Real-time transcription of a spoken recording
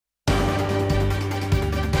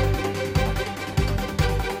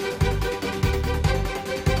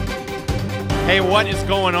Hey, what is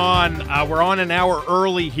going on? We're on an hour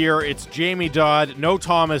early here. It's Jamie Dodd, no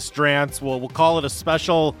Thomas Drance. We'll call it a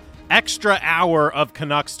special extra hour of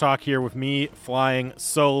Canucks talk here with me flying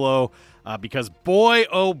solo because boy,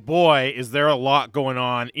 oh boy, is there a lot going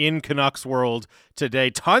on in Canucks world today.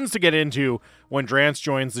 Tons to get into when Drance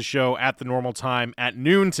joins the show at the normal time at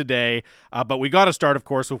noon today. But we got to start, of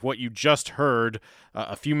course, with what you just heard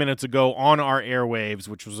a few minutes ago on our airwaves,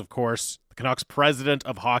 which was, of course, the Canucks president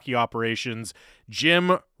of hockey operations,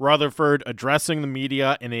 Jim Rutherford, addressing the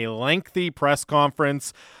media in a lengthy press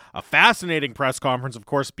conference. A fascinating press conference, of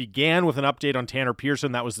course, began with an update on Tanner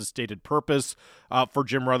Pearson. That was the stated purpose for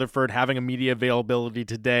Jim Rutherford having a media availability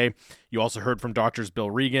today. You also heard from Doctors Bill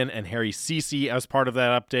Regan and Harry Ceci as part of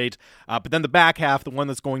that update. But then the back half, the one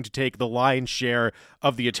that's going to take the lion's share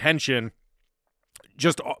of the attention,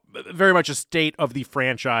 just very much a state of the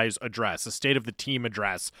franchise address, a state of the team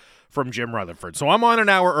address from Jim Rutherford. So I'm on an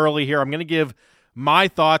hour early here. I'm going to give my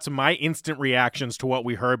thoughts and my instant reactions to what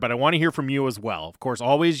we heard, but I want to hear from you as well. Of course,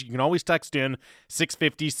 you can always text in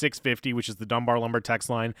 650-650, which is the Dunbar Lumber text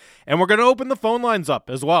line, and we're going to open the phone lines up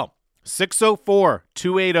as well.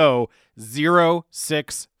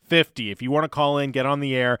 604-280-0650. If you want to call in, get on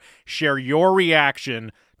the air, share your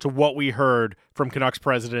reaction to what we heard from Canucks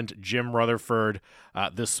president Jim Rutherford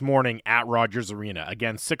this morning at Rogers Arena.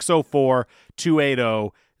 Again,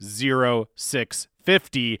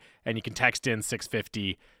 604-280-0650, and you can text in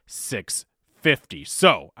 650-650.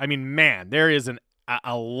 So, I mean, man, there is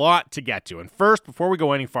a lot to get to. And first, before we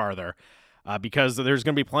go any farther, because there's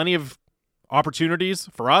going to be plenty of opportunities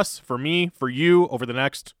for us, for me, for you over the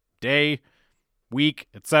next day, week,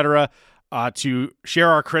 etc., to share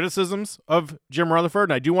our criticisms of Jim Rutherford.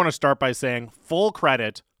 And I do want to start by saying full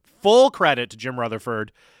credit to Jim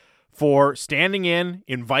Rutherford for standing in,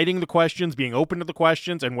 inviting the questions, being open to the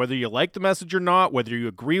questions, and whether you like the message or not, whether you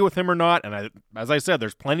agree with him or not. And as I said,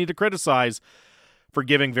 there's plenty to criticize, for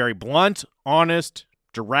giving very blunt, honest,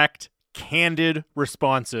 direct, candid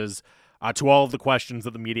responses to all of the questions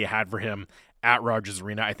that the media had for him at Rogers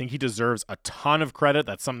Arena. I think he deserves a ton of credit.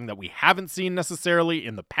 That's something that we haven't seen necessarily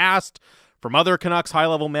in the past from other Canucks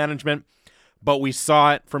high-level management, but we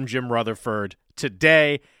saw it from Jim Rutherford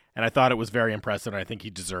today, and I thought it was very impressive, and I think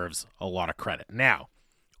he deserves a lot of credit. Now,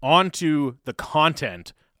 on to the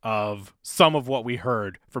content of some of what we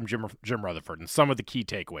heard from Jim Rutherford and some of the key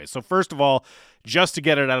takeaways. So first of all, just to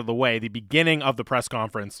get it out of the way, the beginning of the press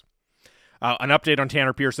conference, an update on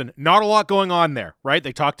Tanner Pearson. Not a lot going on there, right?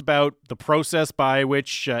 They talked about the process by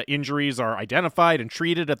which injuries are identified and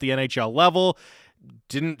treated at the NHL level.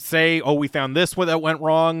 Didn't say, we found this that went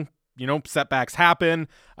wrong. Setbacks happen.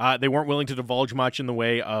 They weren't willing to divulge much in the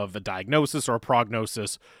way of a diagnosis or a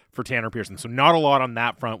prognosis for Tanner Pearson. So not a lot on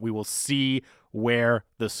that front. We will see where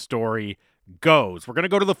the story goes. We're going to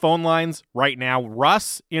go to the phone lines right now.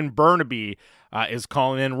 Russ in Burnaby is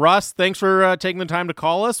calling in. Russ, thanks for taking the time to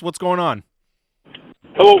call us. What's going on?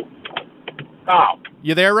 Hello. Oh.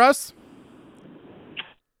 You there, Russ?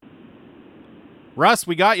 Russ,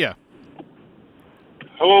 we got you.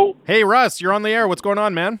 Hello. Hey, Russ, you're on the air. What's going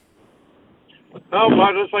on, man? I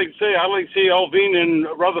just like to say, I like to see Alvin and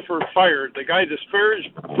Rutherford fired. The guy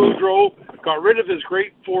disparaged Boudreau, got rid of his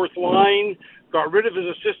great fourth line, got rid of his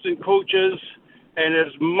assistant coaches, and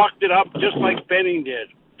has mucked it up just like Benning did.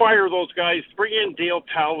 Fire those guys. Bring in Dale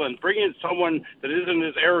Talon. Bring in someone that isn't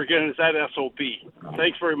as arrogant as that SOB.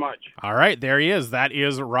 Thanks very much. All right, there he is. That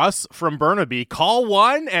is Russ from Burnaby. Call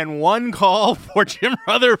one and one call for Jim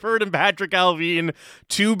Rutherford and Patrick Alvin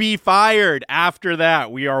to be fired. After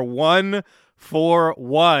that, we are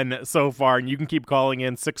 1-1 so far, and you can keep calling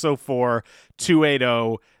in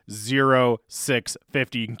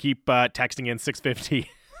 604-280-0650. You can keep texting in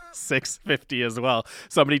 650 as well.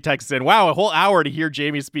 Somebody texts in, wow, a whole hour to hear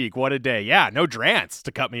Jamie speak. What a day. Yeah, no Drance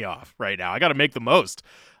to cut me off right now. I got to make the most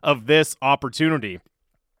of this opportunity.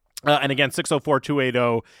 And again,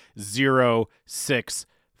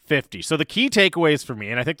 604-280-0650. So the key takeaways for me,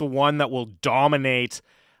 and I think the one that will dominate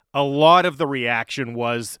a lot of the reaction,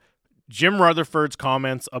 was Jim Rutherford's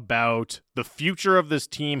comments about the future of this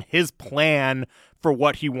team, his plan for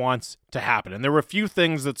what he wants to happen. And there were a few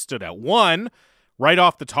things that stood out. One, right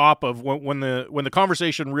off the top of when the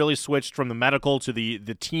conversation really switched from the medical to the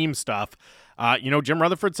team stuff, Jim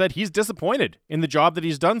Rutherford said he's disappointed in the job that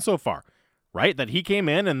he's done so far, right? That he came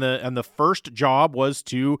in and the first job was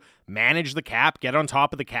to manage the cap, get on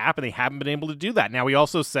top of the cap, and they haven't been able to do that. Now, he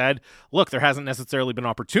also said, look, there hasn't necessarily been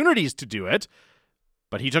opportunities to do it,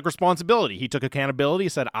 but he took responsibility. He took accountability. He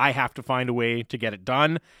said, I have to find a way to get it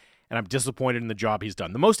done, and I'm disappointed in the job he's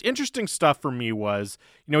done. The most interesting stuff for me was,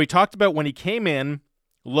 he talked about when he came in,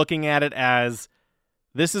 looking at it as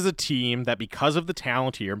this is a team that, because of the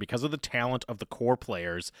talent here and because of the talent of the core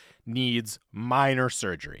players, needs minor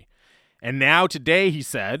surgery. And now today, he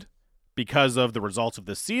said, because of the results of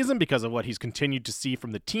this season, because of what he's continued to see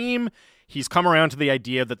from the team, he's come around to the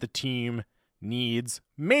idea that the team needs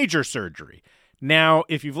major surgery. Now,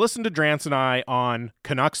 if you've listened to Drance and I on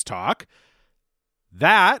Canucks Talk,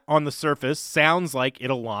 that, on the surface, sounds like it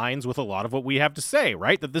aligns with a lot of what we have to say,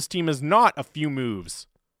 right? That this team is not a few moves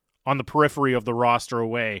on the periphery of the roster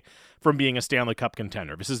away from being a Stanley Cup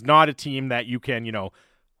contender. This is not a team that you can,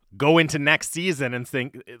 go into next season and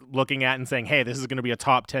looking at and saying, hey, this is going to be a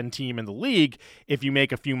top 10 team in the league if you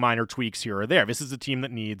make a few minor tweaks here or there. This is a team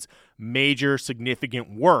that needs major,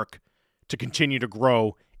 significant work to continue to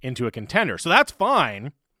grow into a contender. So that's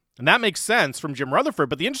fine, and that makes sense from Jim Rutherford.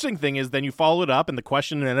 But the interesting thing is then you follow it up, and the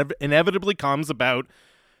question inevitably comes about,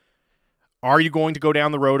 are you going to go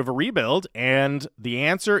down the road of a rebuild? And the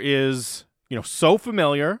answer is, so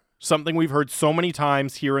familiar, something we've heard so many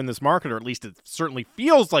times here in this market, or at least it certainly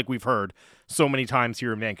feels like we've heard so many times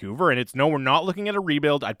here in Vancouver. And it's, no, we're not looking at a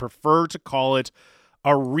rebuild. I'd prefer to call it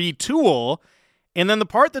a retool. And then the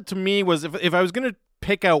part that to me was, if I was going to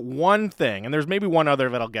pick out one thing, and there's maybe one other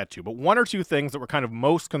that I'll get to, but one or two things that were kind of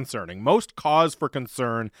most concerning, most cause for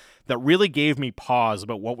concern, that really gave me pause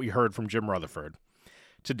about what we heard from Jim Rutherford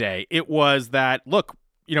today, it was that, look,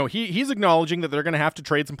 he's acknowledging that they're going to have to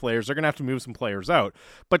trade some players, they're going to have to move some players out,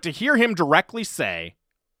 but to hear him directly say,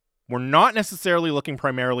 we're not necessarily looking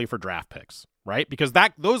primarily for draft picks, right? Because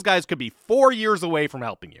those guys could be 4 years away from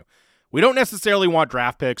helping you. We don't necessarily want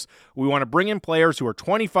draft picks. We want to bring in players who are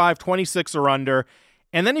 25, 26 or under.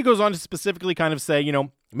 And then he goes on to specifically kind of say,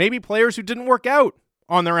 maybe players who didn't work out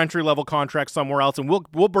on their entry-level contract somewhere else, and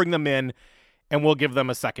we'll bring them in and we'll give them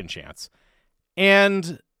a second chance.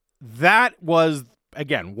 And that was,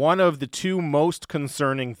 again, one of the two most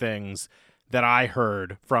concerning things that I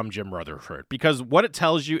heard from Jim Rutherford, because what it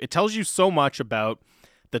tells you so much about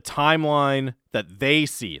the timeline that they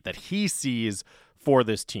see, that he sees for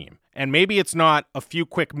this team. And maybe it's not a few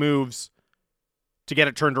quick moves to get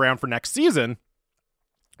it turned around for next season,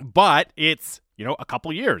 but it's, a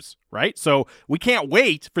couple years, right? So we can't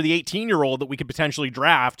wait for the 18-year-old that we could potentially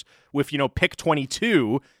draft with, pick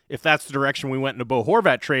 22, if that's the direction we went in a Bo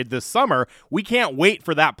Horvat trade this summer. We can't wait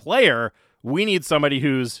for that player. We need somebody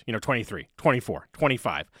who's, 23, 24,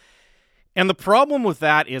 25. And the problem with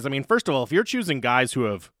that is, first of all, if you're choosing guys who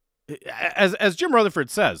have, as Jim Rutherford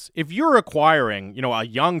says, if you're acquiring, a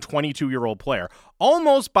young 22-year-old player,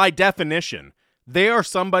 almost by definition, they are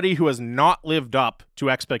somebody who has not lived up to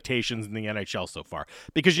expectations in the NHL so far.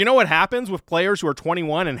 Because you know what happens with players who are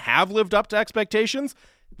 21 and have lived up to expectations?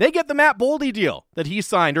 They get the Matt Boldy deal that he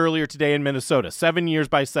signed earlier today in Minnesota, 7 years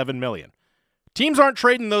by $7 million. Teams aren't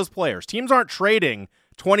trading those players. Teams aren't trading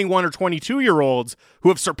 21 or 22-year-olds who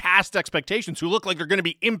have surpassed expectations, who look like they're going to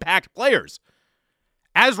be impact players.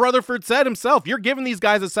 As Rutherford said himself, you're giving these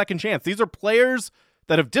guys a second chance. These are players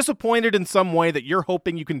that have disappointed in some way that you're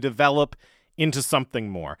hoping you can develop into something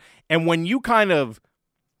more. And when you kind of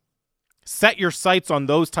set your sights on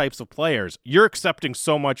those types of players, you're accepting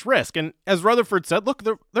so much risk. And as Rutherford said, look,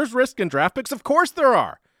 there's risk in draft picks. Of course there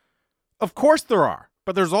are. Of course there are.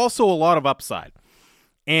 But there's also a lot of upside.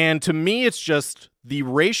 And to me, it's just the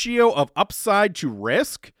ratio of upside to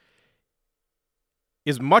risk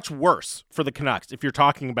is much worse for the Canucks if you're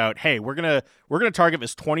talking about, hey, we're gonna target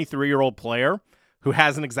this 23-year-old player who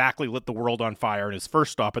hasn't exactly lit the world on fire in his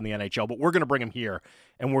first stop in the NHL, but we're going to bring him here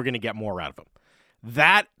and we're going to get more out of him.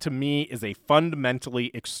 That, to me, is a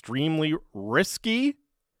fundamentally extremely risky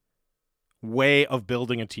way of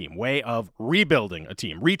building a team, way of rebuilding a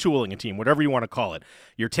team, retooling a team, whatever you want to call it.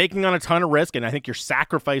 You're taking on a ton of risk, and I think you're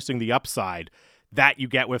sacrificing the upside that you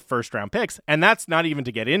get with first-round picks. And that's not even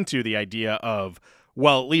to get into the idea of,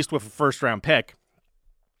 well, at least with a first-round pick,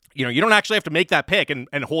 you don't actually have to make that pick and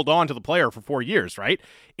hold on to the player for 4 years, right?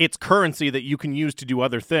 It's currency that you can use to do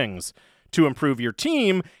other things to improve your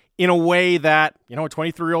team in a way that, a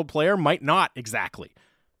 23-year-old player might not exactly.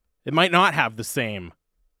 It might not have the same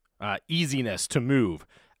easiness to move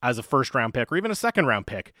as a first-round pick or even a second-round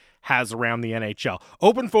pick has around the NHL.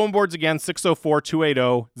 Open phone boards again,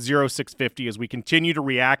 604-280-0650, as we continue to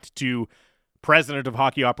react to President of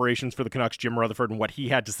Hockey Operations for the Canucks, Jim Rutherford, and what he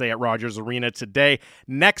had to say at Rogers Arena today.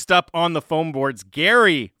 Next up on the phone boards,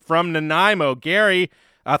 Gary from Nanaimo. Gary,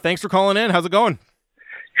 thanks for calling in. How's it going?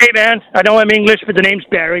 Hey, man. I know I'm English, but the name's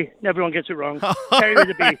Barry. Everyone gets it wrong. Barry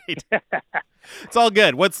with a B. It's all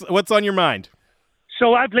good. What's on your mind?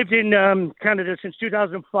 So I've lived in Canada since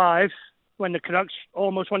 2005 when the Canucks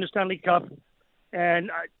almost won the Stanley Cup.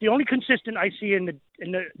 And the only consistent I see in the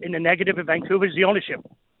negative of Vancouver is the ownership.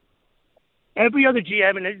 Every other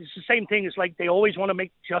GM, and it's the same thing, it's like they always want to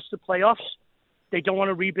make just the playoffs. They don't want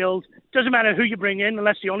to rebuild. Doesn't matter who you bring in,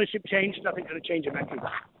 unless the ownership changes, nothing's going to change in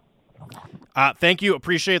Vancouver. Thank you.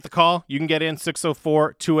 Appreciate the call. You can get in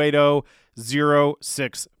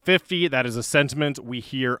 604-280-0650. That is a sentiment we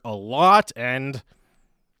hear a lot. And,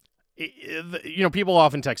 people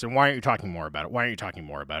often text in, why aren't you talking more about it? Why aren't you talking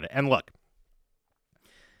more about it? And look,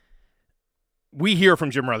 we hear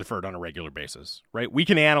from Jim Rutherford on a regular basis, right? We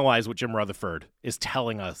can analyze what Jim Rutherford is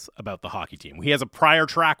telling us about the hockey team. He has a prior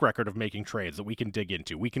track record of making trades that we can dig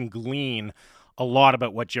into. We can glean a lot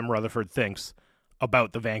about what Jim Rutherford thinks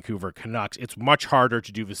about the Vancouver Canucks. It's much harder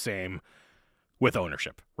to do the same with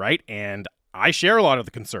ownership, right? And I share a lot of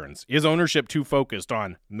the concerns. Is ownership too focused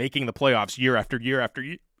on making the playoffs year after year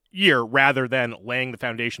after year rather than laying the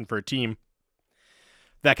foundation for a team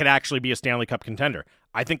that could actually be a Stanley Cup contender?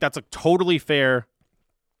 I think that's a totally fair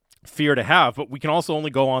fear to have, but we can also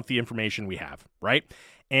only go on the information we have, right?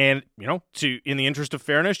 And, in the interest of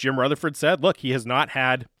fairness, Jim Rutherford said, look, he has not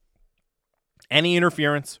had any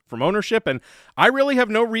interference from ownership, and I really have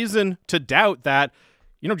no reason to doubt that,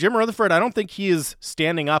 Jim Rutherford, I don't think he is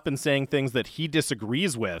standing up and saying things that he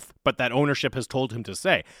disagrees with, but that ownership has told him to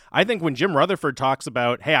say. I think when Jim Rutherford talks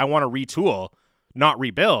about, hey, I want to retool, not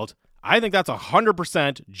rebuild, I think that's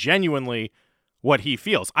 100% genuinely what he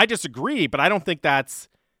feels. I disagree, but I don't think that's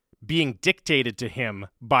being dictated to him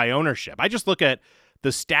by ownership. I just look at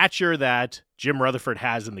the stature that Jim Rutherford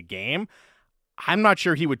has in the game. I'm not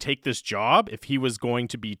sure he would take this job if he was going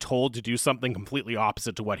to be told to do something completely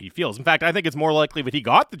opposite to what he feels. In fact, I think it's more likely that he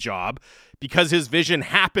got the job because his vision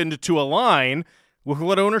happened to align with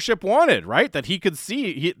what ownership wanted, right? That he could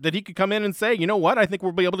see, that he could come in and say, you know what, I think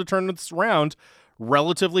we'll be able to turn this around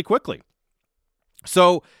relatively quickly.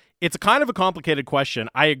 So it's a kind of a complicated question.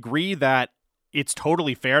 I agree that it's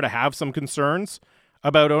totally fair to have some concerns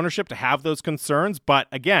about ownership, to have those concerns. But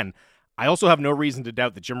again, I also have no reason to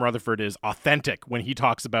doubt that Jim Rutherford is authentic when he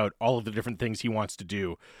talks about all of the different things he wants to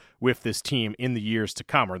do with this team in the years to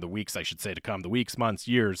come, or the weeks, I should say, to come, the weeks, months,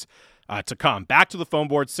 years to come. Back to the phone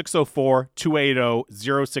board,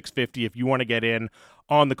 604-280-0650 if you want to get in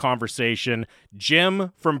on the conversation.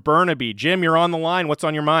 Jim from Burnaby. Jim, you're on the line. What's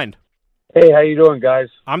on your mind? Hey, how you doing, guys?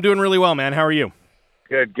 I'm doing really well, man. How are you?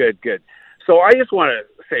 Good. So I just want to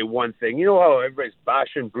say one thing. You know how everybody's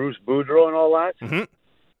bashing Bruce Boudreau and all that? Mm-hmm.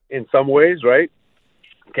 In some ways, right?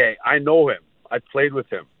 Okay, I know him. I played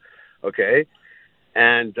with him, okay?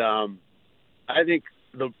 And I think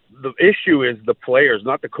the issue is the players,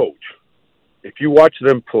 not the coach. If you watch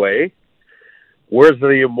them play, where's the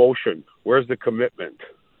emotion? Where's the commitment?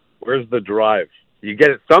 Where's the drive? You get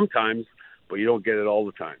it sometimes, but you don't get it all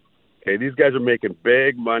the time. Okay, these guys are making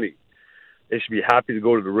big money. They should be happy to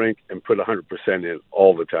go to the rink and put 100% in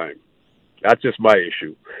all the time. That's just my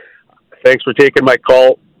issue. Thanks for taking my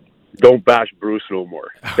call. Don't bash Bruce no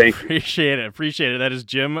more. Thank you. Appreciate it. That is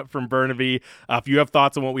Jim from Burnaby. If you have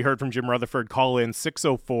thoughts on what we heard from Jim Rutherford, call in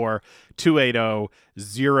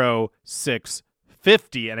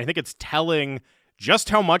 604-280-0650. And I think it's telling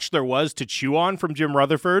just how much there was to chew on from Jim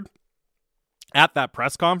Rutherford at that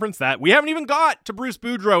press conference that we haven't even got to Bruce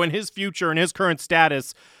Boudreau and his future and his current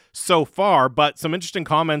status so far. But some interesting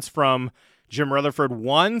comments from Jim Rutherford.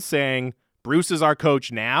 One, saying Bruce is our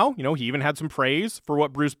coach now. He even had some praise for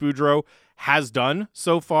what Bruce Boudreau has done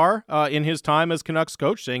so far in his time as Canucks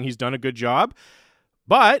coach, saying he's done a good job.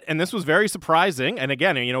 But, and this was very surprising, and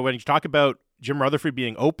again, when you talk about Jim Rutherford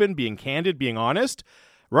being open, being candid, being honest,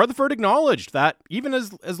 Rutherford acknowledged that even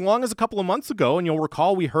as long as a couple of months ago, and you'll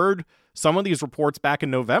recall we heard some of these reports back in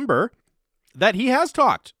November, that he has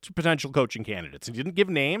talked to potential coaching candidates. He didn't give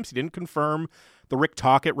names. He didn't confirm the Rick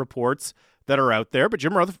Tocchet reports that are out there. But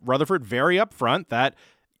Jim Rutherford very upfront that,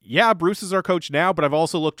 yeah, Bruce is our coach now, but I've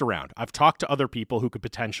also looked around. I've talked to other people who could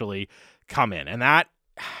potentially come in. And that,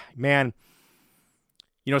 man,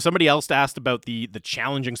 somebody else asked about the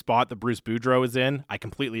challenging spot that Bruce Boudreau is in. I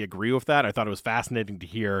completely agree with that. I thought it was fascinating to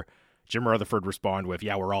hear Jim Rutherford respond with,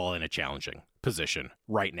 yeah, we're all in a challenging position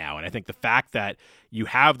right now. And I think the fact that you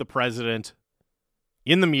have the president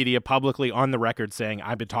in the media publicly on the record saying,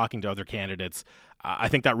 I've been talking to other candidates, I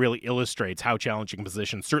think that really illustrates how challenging a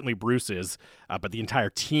position certainly Bruce is, but the entire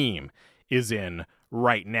team is in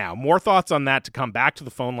right now. More thoughts on that to come. Back to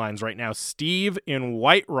the phone lines right now. Steve in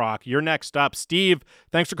White Rock, you're next up. Steve,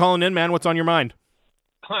 thanks for calling in, man. What's on your mind?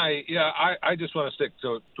 Hi. Yeah, I just want to stick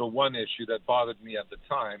to one issue that bothered me at the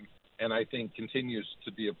time, and I think continues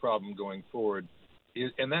to be a problem going forward,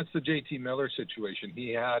 and that's the JT Miller situation. He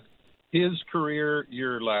had his career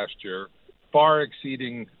year last year far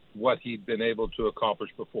exceeding what he'd been able to accomplish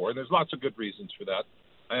before. And there's lots of good reasons for that.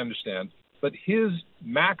 I understand. but his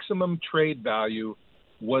maximum trade value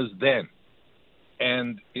was then.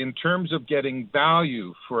 And in terms of getting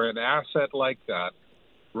value for an asset like that,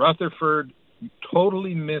 Rutherford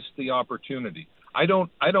totally missed the opportunity. I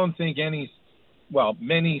don't think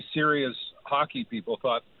many serious hockey people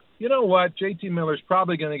thought, you know what, JT Miller's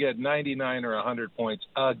probably going to get 99 or 100 points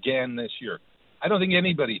again this year. I don't think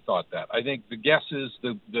anybody thought that. I think the guesses,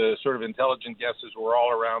 the sort of intelligent guesses, were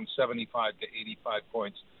all around 75 to 85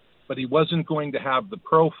 points. But he wasn't going to have the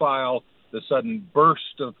profile, the sudden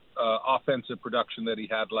burst of offensive production that he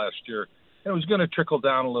had last year. And it was going to trickle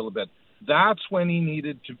down a little bit. That's when they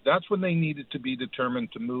needed to be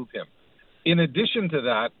determined to move him. In addition to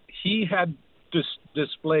that, he had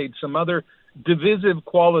displayed some other divisive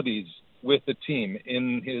qualities with the team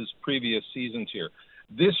in his previous seasons here.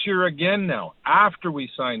 This year again now, after we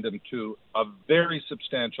signed him to a very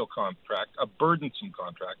substantial contract, a burdensome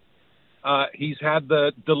contract, he's had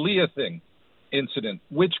the D'Elia thing incident,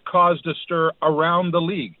 which caused a stir around the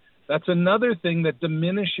league. That's another thing that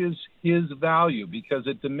diminishes his value because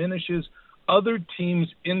it diminishes other teams'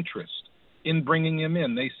 interest in bringing him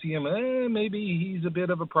in. They see him, maybe he's a bit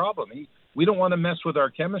of a problem. We don't want to mess with our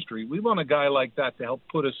chemistry. We want a guy like that to help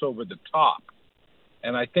put us over the top.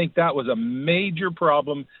 And I think that was a major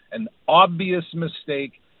problem, an obvious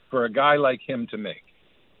mistake for a guy like him to make.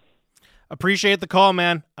 Appreciate the call,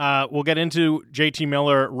 man. We'll get into JT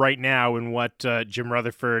Miller right now and what Jim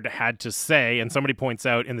Rutherford had to say. And somebody points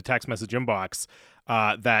out in the text message inbox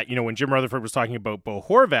that, when Jim Rutherford was talking about Bo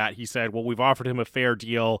Horvat, he said, well, we've offered him a fair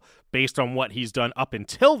deal based on what he's done up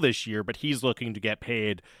until this year, but he's looking to get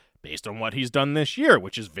paid based on what he's done this year,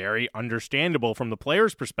 which is very understandable from the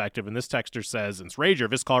player's perspective. And this texter says, and it's Rager,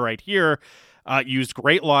 this call right here, used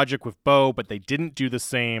great logic with Bo, but they didn't do the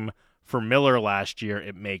same for Miller last year.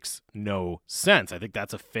 It makes no sense. I think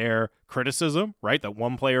that's a fair criticism, right? That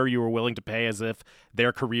one player you were willing to pay as if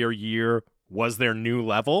their career year was their new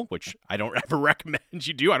level, which I don't ever recommend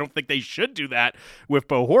you do. I don't think they should do that with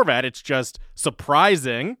Bo Horvat. It's just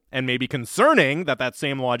surprising and maybe concerning that that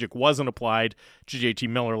same logic wasn't applied to JT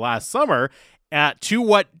Miller last summer. To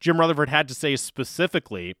what Jim Rutherford had to say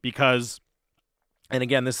specifically, because, and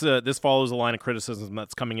again, this follows a line of criticism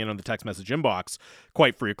that's coming in on the text message inbox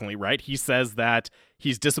quite frequently, right? He says that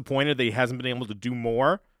he's disappointed that he hasn't been able to do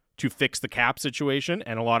more to fix the cap situation,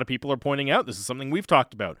 and a lot of people are pointing out this is something we've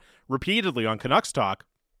talked about repeatedly on Canucks Talk.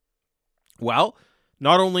 Well,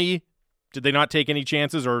 not only did they not take any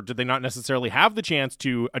chances, or did they not necessarily have the chance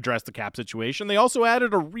to address the cap situation, they also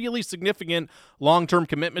added a really significant long-term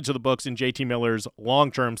commitment to the books in JT Miller's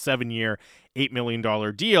long-term 7-year, $8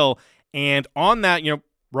 million deal. And on that,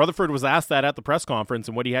 Rutherford was asked that at the press conference,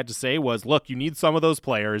 and what he had to say was, look, you need some of those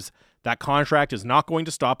players. That contract is not going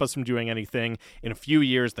to stop us from doing anything. In a few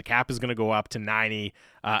years, the cap is going to go up to 90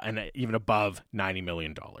 and even above $90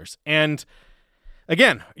 million. And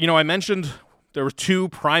again, I mentioned there were two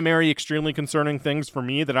primary extremely concerning things for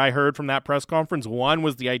me that I heard from that press conference. One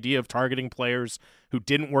was the idea of targeting players who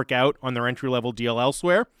didn't work out on their entry-level deal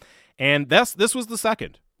elsewhere. And this was the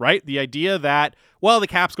second, right? The idea that, well, the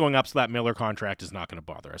cap's going up, so that Miller contract is not going to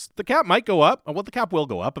bother us. The cap might go up. Well, the cap will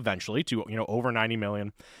go up eventually to, over 90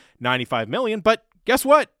 million, 95 million. But guess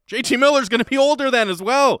what? JT Miller's going to be older then as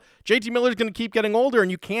well. JT Miller's going to keep getting older, and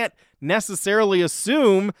you can't necessarily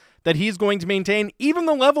assume that he's going to maintain even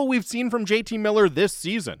the level we've seen from JT Miller this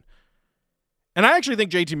season. And I actually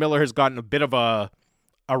think JT Miller has gotten a bit of a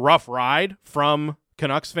rough ride from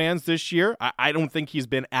Canucks fans this year. I don't think he's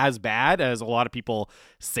been as bad as a lot of people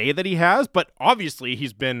say that he has, but obviously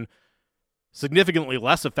he's been significantly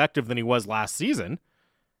less effective than he was last season.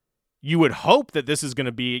 You would hope that this is going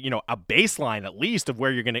to be, a baseline at least of what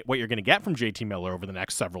you're going to get from JT Miller over the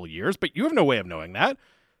next several years, but you have no way of knowing that.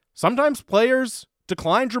 Sometimes players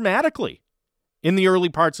decline dramatically in the early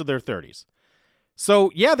parts of their 30s. So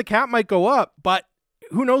yeah, the cap might go up, but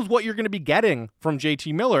who knows what you're going to be getting from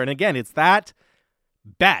JT Miller. And again, it's that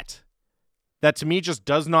bet that to me just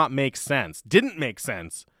does not make sense. Didn't make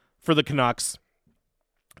sense for the Canucks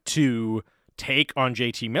to take on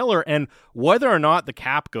JT Miller. And whether or not the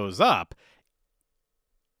cap goes up,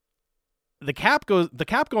 the cap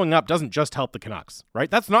going up doesn't just help the Canucks, right?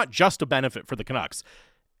 That's not just a benefit for the Canucks.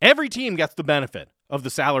 Every team gets the benefit of the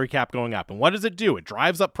salary cap going up. And what does it do? It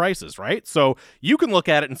drives up prices, right? So you can look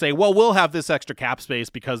at it and say, well, we'll have this extra cap space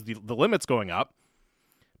because the limit's going up.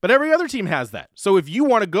 But every other team has that. So if you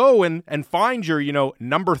want to go and find your,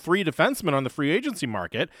 number 3 defenseman on the free agency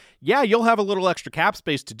market, yeah, you'll have a little extra cap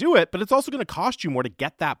space to do it, but it's also going to cost you more to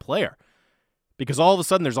get that player because all of a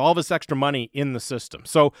sudden there's all this extra money in the system.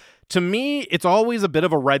 So to me, it's always a bit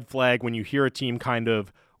of a red flag when you hear a team kind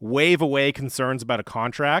of wave away concerns about a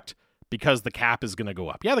contract because the cap is going to go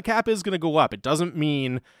up. Yeah, the cap is going to go up. It doesn't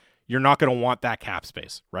mean you're not going to want that cap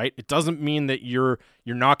space, right? It doesn't mean that you're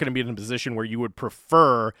not going to be in a position where you would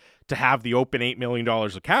prefer to have the open $8 million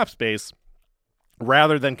of cap space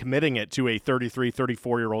rather than committing it to a 33,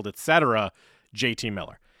 34-year-old, etc., JT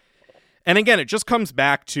Miller. And again, it just comes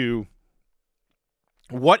back to,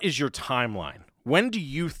 what is your timeline? When do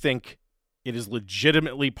you think it is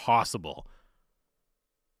legitimately possible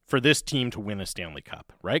for this team to win a Stanley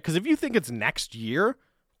Cup, right? Because if you think it's next year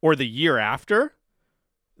or the year after,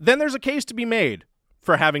 then there's a case to be made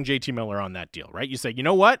for having JT Miller on that deal, right? You say, you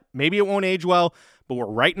know what? Maybe it won't age well, but we're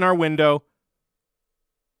right in our window,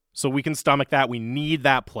 so we can stomach that. We need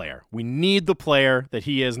that player. We need the player that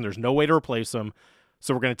he is, and there's no way to replace him,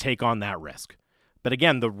 so we're going to take on that risk. But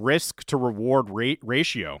again, the risk to reward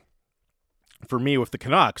ratio for me with the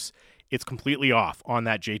Canucks, it's completely off on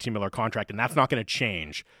that JT Miller contract, and that's not going to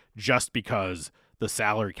change just because the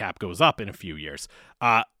salary cap goes up in a few years.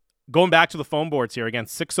 Going back to the phone boards here, again,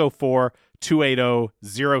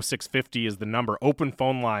 604-280-0650 is the number. Open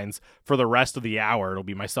phone lines for the rest of the hour. It'll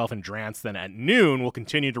be myself and Drance. Then at noon, we'll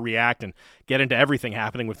continue to react and get into everything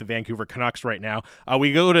happening with the Vancouver Canucks right now.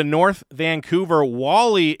 We go to North Vancouver.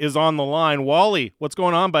 Wally is on the line. Wally, what's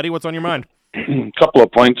going on, buddy? What's on your mind? A couple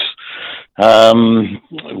of points.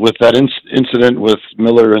 With that incident with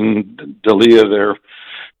Miller and D'Elia there,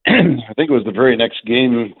 I think it was the very next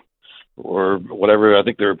game or whatever. I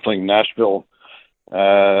think they were playing Nashville.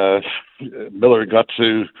 Miller got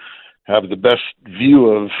to have the best view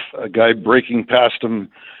of a guy breaking past him,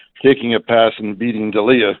 taking a pass and beating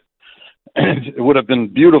D'Elia. It would have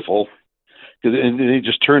been beautiful, because he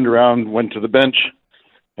just turned around, went to the bench,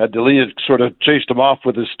 had D'Elia sort of chased him off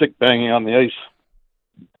with his stick banging on the ice.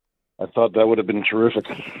 I thought that would have been terrific.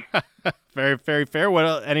 Very, very fair.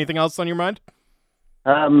 What? Anything else on your mind?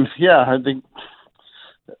 Yeah, I think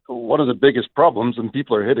one of the biggest problems, and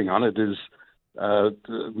people are hitting on it, is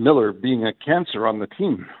Miller being a cancer on the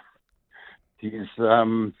team. He's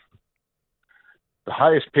the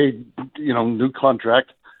highest paid, new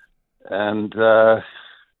contract, and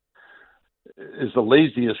is the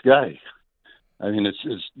laziest guy. I mean, it's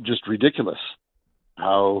just ridiculous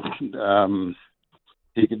how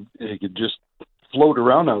he could just float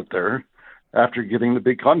around out there after getting the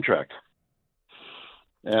big contract.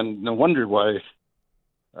 And no wonder why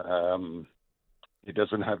he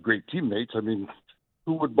doesn't have great teammates. I mean,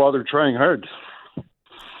 who would bother trying hard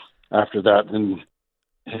after that? And,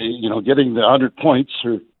 getting the 100 points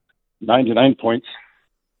or 99 points,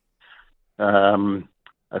 I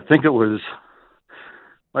think it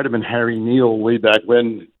might have been Harry Neal way back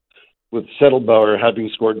when, with Settlebauer having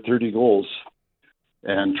scored 30 goals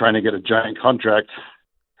and trying to get a giant contract.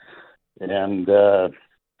 And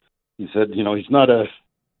he said, he's not a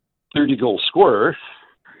 30-goal scorer.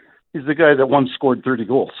 He's the guy that once scored 30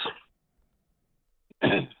 goals.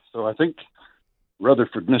 So I think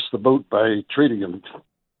Rutherford missed the boat by trading him,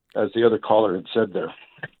 as the other caller had said there.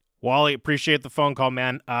 Wally, appreciate the phone call,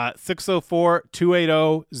 man.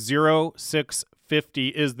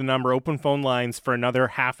 604-280-0650 is the number. Open phone lines for another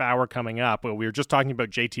half hour coming up. We were just talking about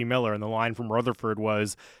JT Miller, and the line from Rutherford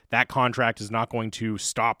was that contract is not going to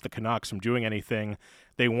stop the Canucks from doing anything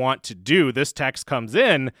they want to do. This text comes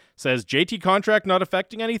in, says, JT contract not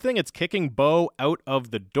affecting anything. It's kicking Bo out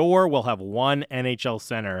of the door. We'll have one NHL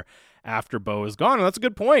center after Bo is gone. And that's a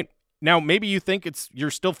good point. Now, maybe you think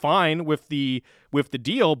you're still fine with the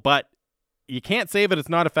deal, but you can't say that it's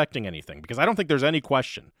not affecting anything, because I don't think there's any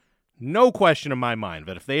question, no question in my mind,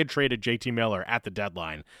 that if they had traded JT Miller at the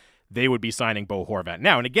deadline, they would be signing Bo Horvat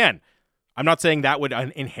now. And again, I'm not saying that would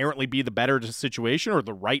inherently be the better situation or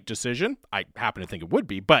the right decision. I happen to think it would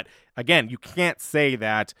be. But again, you can't say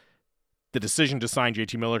that the decision to sign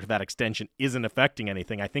JT Miller to that extension isn't affecting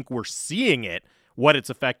anything. I think we're seeing what it's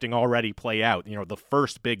affecting already play out. The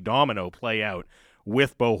first big domino play out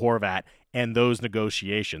with Bo Horvat and those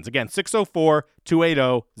negotiations. Again,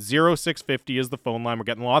 604-280-0650 is the phone line. We're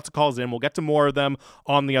getting lots of calls in. We'll get to more of them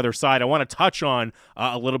on the other side. I want to touch on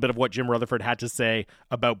a little bit of what Jim Rutherford had to say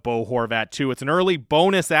about Bo Horvat, too. It's an early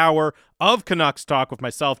bonus hour of Canucks Talk with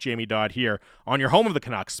myself, Jamie Dodd, here on your home of the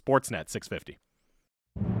Canucks, Sportsnet 650.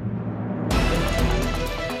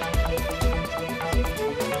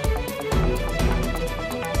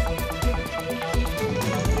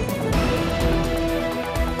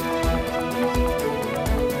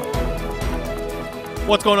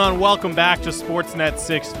 What's going on? Welcome back to Sportsnet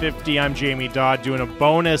 650. I'm Jamie Dodd doing a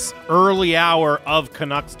bonus early hour of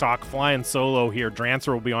Canucks Talk, flying solo here.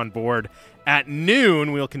 Drancer will be on board at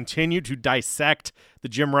noon. We'll continue to dissect the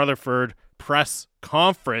Jim Rutherford press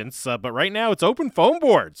conference, but right now it's open phone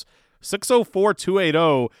boards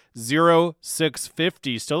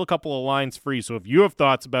 604-280-0650. Still a couple of lines free. So if you have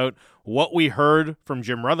thoughts about what we heard from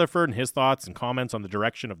Jim Rutherford and his thoughts and comments on the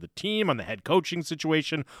direction of the team, on the head coaching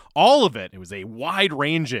situation, all of it, it was a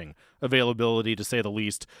wide-ranging availability, to say the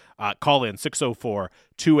least. Call in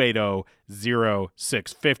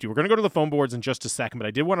 604-280-0650. We're going to go to the phone boards in just a second, but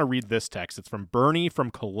I did want to read this text. It's from Bernie from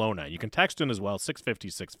Kelowna. You can text in as well,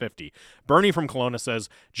 650-650. Bernie from Kelowna says,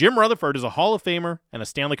 Jim Rutherford is a Hall of Famer and a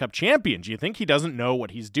Stanley Cup champion. Do you think he doesn't know what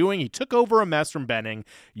he's doing? He took over a mess from Benning.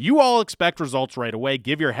 You all expect results right away.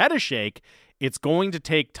 Give your head a shake. It's going to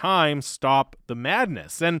take time. Stop the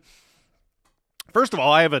madness. And first of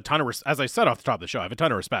all, I have a ton of, as I said off the top of the show, I have a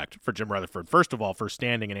ton of respect for Jim Rutherford. First of all, for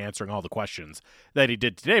standing and answering all the questions that he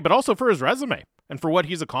did today, but also for his resume and for what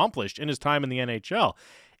he's accomplished in his time in the NHL.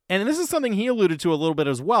 And this is something he alluded to a little bit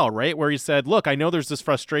as well, right? Where he said, look, I know there's this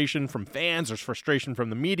frustration from fans, there's frustration from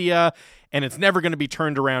the media, and it's never going to be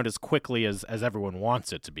turned around as quickly as everyone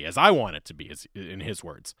wants it to be, as I want it to be, in his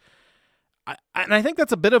words. And I think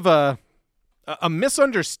that's a bit of a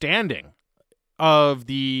misunderstanding of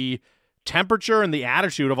the temperature and the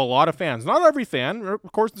attitude of a lot of fans. Not every fan,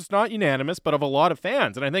 of course, it's not unanimous, but of a lot of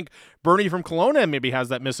fans. And I think Bernie from Kelowna maybe has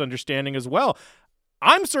that misunderstanding as well.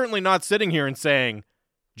 I'm certainly not sitting here and saying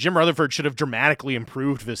Jim Rutherford should have dramatically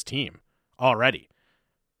improved this team already.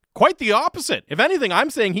 Quite the opposite. If anything, I'm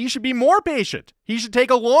saying he should be more patient. He should take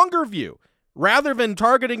a longer view. Rather than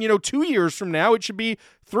targeting, 2 years from now, it should be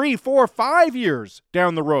 3, 4, 5 years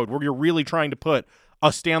down the road where you're really trying to put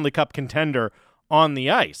a Stanley Cup contender on the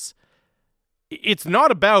ice. It's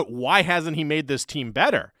not about why hasn't he made this team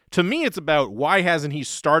better. To me, it's about why hasn't he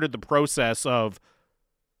started the process of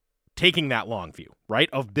taking that long view, right?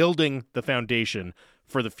 Of building the foundation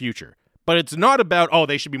for the future. But it's not about,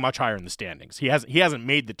 they should be much higher in the standings. He hasn't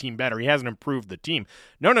made the team better. He hasn't improved the team.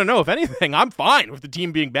 No. If anything, I'm fine with the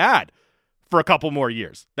team being bad for a couple more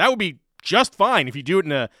years. That would be just fine if you do it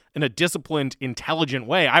in a disciplined, intelligent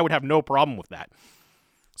way. I would have no problem with that.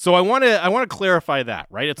 So I want to clarify that,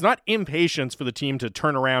 right? It's not impatience for the team to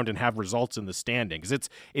turn around and have results in the standings.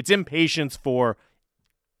 It's impatience for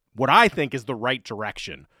what I think is the right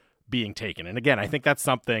direction being taken. And again, I think that's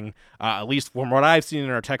something, at least from what I've seen in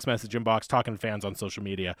our text message inbox, talking to fans on social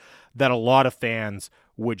media, that a lot of fans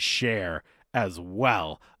would share as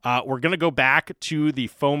well. We're going to go back to the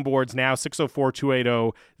phone boards now,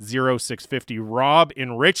 604-280-0650. Rob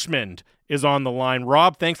in Richmond is on the line.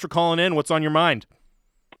 Rob, thanks for calling in. What's on your mind?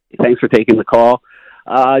 Thanks for taking the call.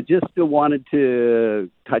 Just wanted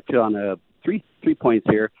to touch on three points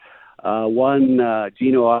here. One,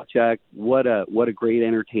 Gino Otchak, what a great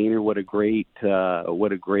entertainer, what a great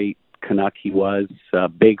Canuck he was.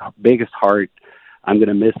 Biggest heart. I'm going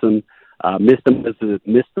to miss him. Missed him as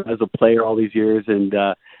a player all these years, and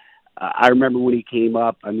I remember when he came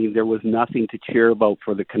up. I mean, there was nothing to cheer about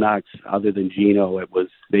for the Canucks other than Gino. It was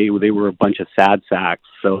they were a bunch of sad sacks.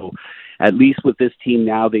 So, at least with this team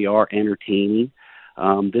now, they are entertaining.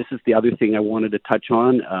 This is the other thing I wanted to touch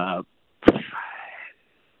on.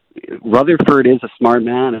 Rutherford is a smart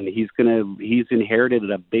man, and he's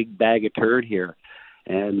inherited a big bag of turd here.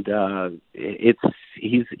 And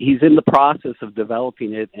he's in the process of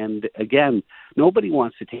developing it. And again, nobody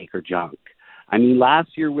wants to take her junk. I mean,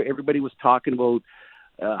 last year everybody was talking about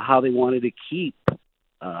how they wanted to keep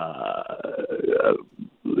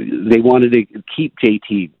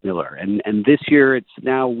JT Miller, and this year it's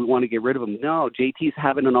now we want to get rid of him. No, JT's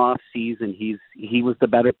having an off season. He was the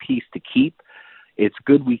better piece to keep. It's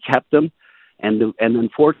good we kept him. And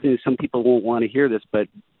unfortunately, some people won't want to hear this, but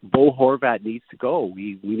Bo Horvat needs to go.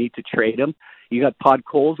 We need to trade him. You got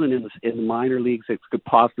Podkolzin in the minor leagues that could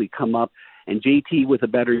possibly come up, and JT with a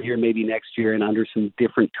better year maybe next year and under some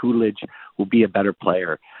different tutelage will be a better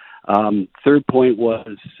player. Third point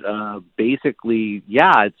was basically,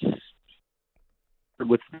 it's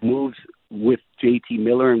with moves with JT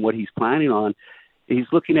Miller and what he's planning on. He's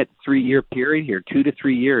looking at 3-year period here, 2 to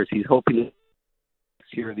 3 years. He's hoping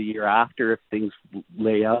year or the year after if things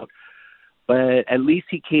lay out, but at least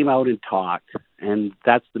he came out and talked, and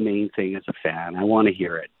that's the main thing as a fan. I want to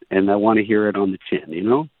hear it, and I want to hear it on the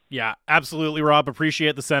chin, Yeah, absolutely, Rob.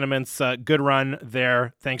 Appreciate the sentiments. Good run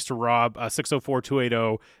there. Thanks to Rob.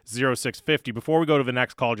 604-280-0650. Before we go to the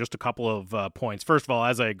next call, just a couple of points. First of all,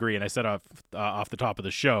 as I agree, and I said off the top of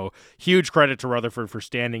the show, huge credit to Rutherford for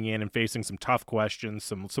standing in and facing some tough questions,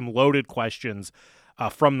 some loaded questions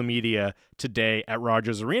from the media today at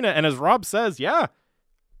Rogers Arena. And as Rob says,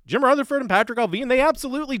 Jim Rutherford and Patrick Allvin, they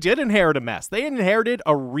absolutely did inherit a mess. They inherited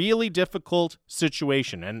a really difficult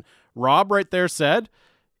situation. And Rob right there said,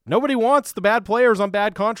 Nobody wants the bad players on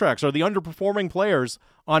bad contracts or the underperforming players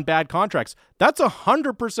on bad contracts. That's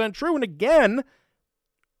 100% true. And again,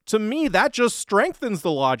 to me, that just strengthens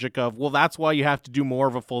the logic of, well, that's why you have to do more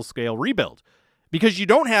of a full-scale rebuild. Because you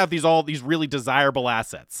don't have all these really desirable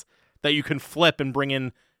assets that you can flip and bring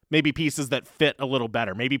in maybe pieces that fit a little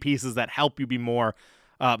better, maybe pieces that help you be more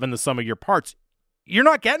than the sum of your parts. You're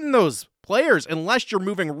not getting those players unless you're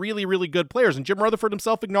moving really, really good players. And Jim Rutherford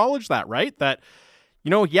himself acknowledged that, right? That,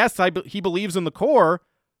 yes, he believes in the core,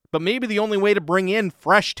 but maybe the only way to bring in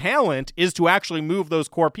fresh talent is to actually move those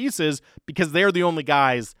core pieces because they're the only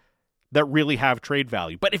guys that really have trade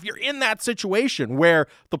value. But if you're in that situation where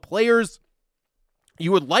the players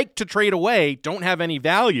you would like to trade away don't have any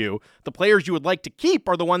value, the players you would like to keep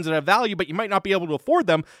are the ones that have value, but you might not be able to afford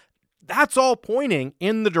them, that's all pointing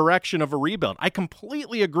in the direction of a rebuild. I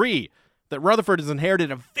completely agree that Rutherford has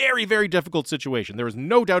inherited a very, very difficult situation. There is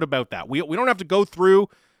no doubt about that. We don't have to go through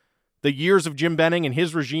the years of Jim Benning and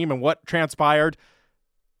his regime and what transpired.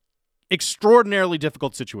 Extraordinarily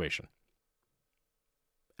difficult situation.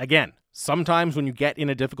 Again, sometimes when you get in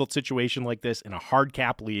a difficult situation like this in a hard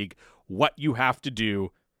cap league, what you have to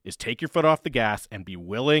do is take your foot off the gas and be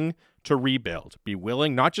willing to rebuild. Be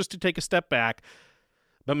willing not just to take a step back,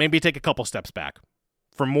 but maybe take a couple steps back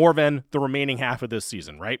for more than the remaining half of this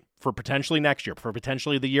season, right? For potentially next year, for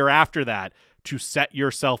potentially the year after that, to set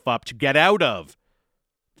yourself up to get out of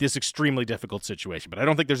this extremely difficult situation. But I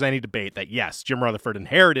don't think there's any debate that, yes, Jim Rutherford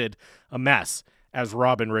inherited a mess, as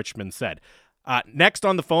Robin Richmond said. Next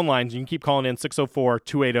on the phone lines, you can keep calling in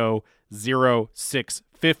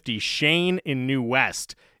 604-280-0650. Shane in New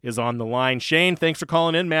West is on the line. Shane, thanks for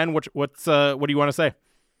calling in, man. What do you want to say?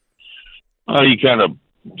 You kind of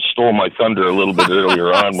stole my thunder a little bit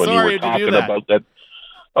earlier on when you were talking about that.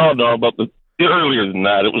 Oh, no, earlier than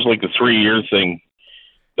that. It was like a 3-year thing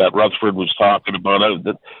that Rutherford was talking about.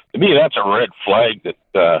 To me, that's a red flag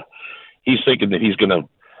that he's thinking that he's going to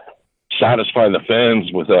satisfy the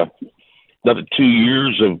fans with another 2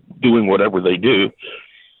 years of doing whatever they do.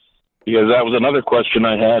 Because that was another question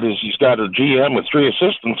I had, is he's got a GM with 3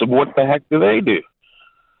 assistants, and what the heck do they do?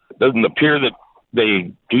 It doesn't appear that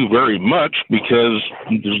they do very much because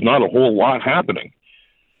there's not a whole lot happening.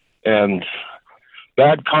 And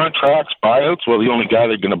bad contracts, buyouts, well, the only guy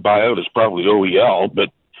they're going to buy out is probably OEL, but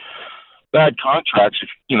bad contracts,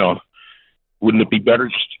 wouldn't it be better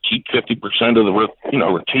just to keep 50% of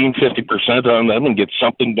retain 50% on them and get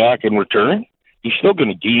something back in return? You're still going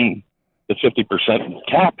to gain the 50%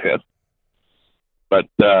 cap hit. But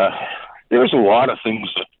there's a lot of things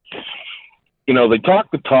that, they talk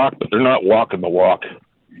the talk, but they're not walking the walk.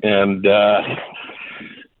 And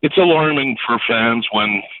it's alarming for fans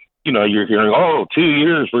when, you're hearing, 2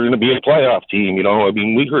 years, we're going to be a playoff team. We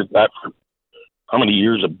heard that for how many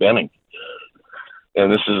years of Benning?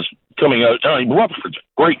 And this is coming out. Rutherford's a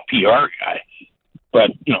great PR guy,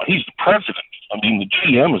 but, he's the president. The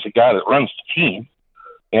GM is the guy that runs the team,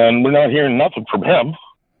 and we're not hearing nothing from him,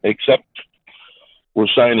 except we're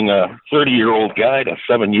signing a 30-year-old guy to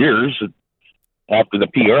 7 years after the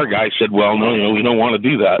PR guy said, well, no, we don't want to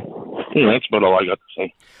do that. That's about all I got to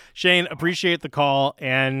say. Shane, appreciate the call.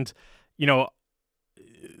 And,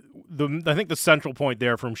 I think the central point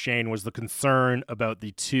there from Shane was the concern about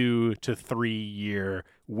the 2 to 3 year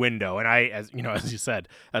window. And as you said,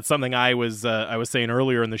 that's something I was saying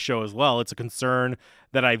earlier in the show as well. It's a concern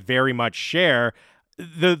that I very much share.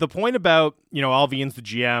 The point about, Allvin's the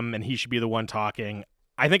GM and he should be the one talking.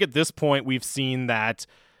 I think at this point we've seen that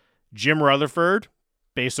Jim Rutherford,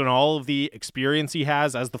 based on all of the experience he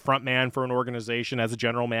has as the front man for an organization, as a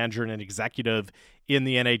general manager and an executive in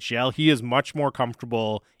the NHL, he is much more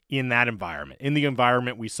comfortable in that environment, in the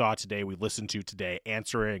environment we saw today, we listened to today,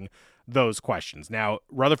 answering those questions. Now,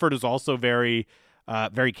 Rutherford is also very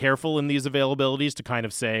careful in these availabilities to kind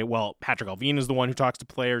of say, well, Patrick Allvin is the one who talks to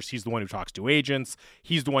players. He's the one who talks to agents.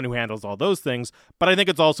 He's the one who handles all those things. But I think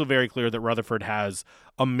it's also very clear that Rutherford has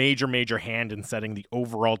a major, major hand in setting the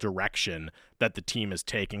overall direction that the team is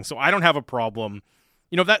taking. So I don't have a problem.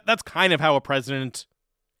 That's kind of how a president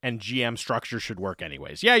and GM structure should work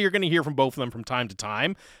anyways. Yeah, you're going to hear from both of them from time to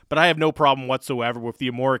time, but I have no problem whatsoever with the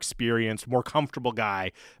more experienced, more comfortable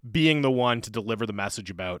guy being the one to deliver the message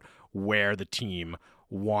about where the team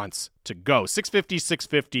wants to go.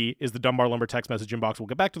 650-650 is the Dunbar Lumber text message inbox. We'll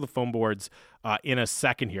get back to the phone boards in a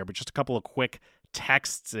second here, but just a couple of quick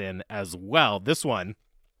texts in as well. This one,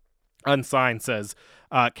 Unsigned, says,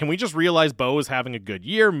 can we just realize Bo is having a good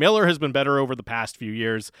year? Miller has been better over the past few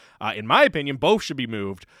years. In my opinion, both should be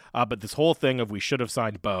moved, but this whole thing of we should have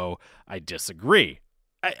signed Bo, I disagree.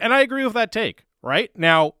 And I agree with that take, right?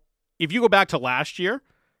 Now, if you go back to last year,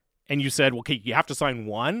 and you said, well, okay, you have to sign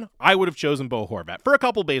one, I would have chosen Bo Horvat for a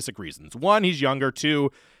couple basic reasons. One, he's younger.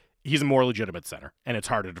 Two, he's a more legitimate center, and it's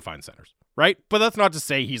harder to find centers, right? But that's not to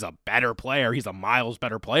say he's a better player. He's a miles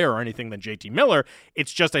better player or anything than JT Miller.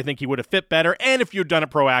 It's just I think he would have fit better, and if you'd done it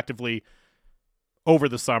proactively over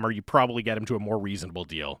the summer, you probably get him to a more reasonable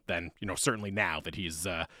deal than, certainly now that he's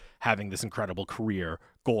having this incredible career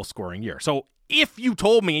goal-scoring year. So if you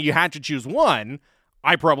told me you had to choose one,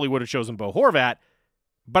 I probably would have chosen Bo Horvat,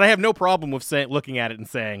 but I have no problem with looking at it and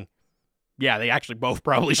saying, yeah, they actually both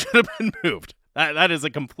probably should have been moved. That is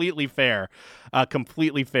a completely fair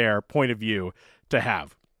point of view to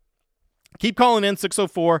have. Keep calling in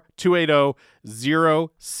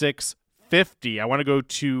 604-280-0650. I want to go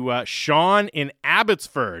to Sean in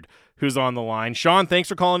Abbotsford, who's on the line. Sean, thanks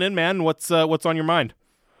for calling in, man. What's on your mind?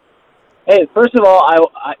 Hey, first of all,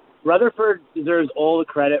 I Rutherford deserves all the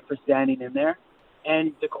credit for standing in there.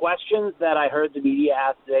 And the questions that I heard the media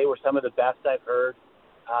ask today were some of the best I've heard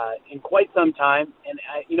in quite some time. And,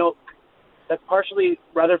 that's partially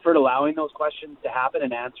Rutherford allowing those questions to happen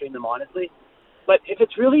and answering them honestly. But if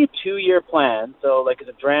it's really a 2-year plan, so like as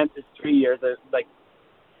a Drance is 3 years, like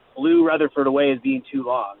blew Rutherford away as being too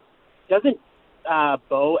long, doesn't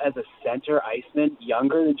Bo as a center iceman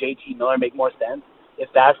younger than JT Miller make more sense if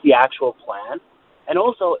that's the actual plan? And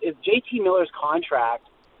also, if JT Miller's contract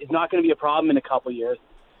is not going to be a problem in a couple years,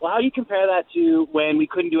 well, how do you compare that to when we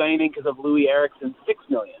couldn't do anything because of Louis Eriksson's $6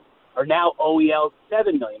 million, or now OEL's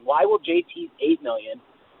 $7 million? Why will JT's $8 million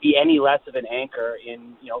be any less of an anchor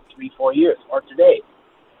in 3-4 years or today?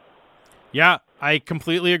 Yeah, I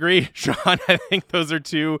completely agree, Sean. I think those are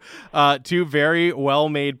two very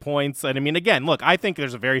well-made points. And I mean, again, look, I think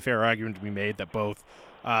there's a very fair argument to be made that both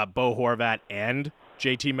Bo Horvat and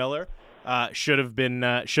JT Miller should have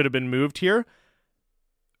been moved here.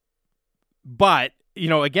 But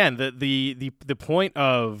again, the point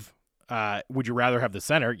of would you rather have the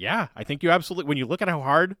center? Yeah, I think you absolutely. When you look at how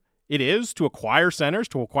hard it is to acquire centers,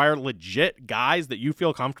 to acquire legit guys that you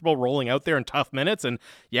feel comfortable rolling out there in tough minutes. And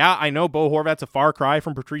yeah, I know Bo Horvat's a far cry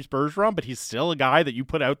from Patrice Bergeron, but he's still a guy that you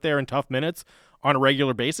put out there in tough minutes on a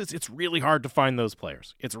regular basis. It's really hard to find those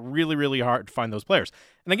players. It's really, really hard to find those players.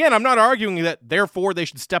 And again, I'm not arguing that therefore they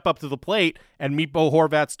should step up to the plate and meet Bo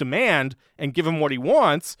Horvat's demand and give him what he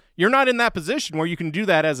wants. You're not in that position where you can do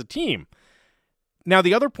that as a team. Now,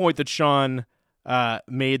 the other point that Sean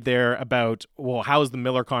made there about, well, how is the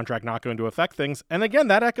Miller contract not going to affect things? And again,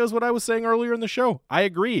 that echoes what I was saying earlier in the show. I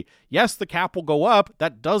agree. Yes, the cap will go up.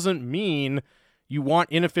 That doesn't mean you want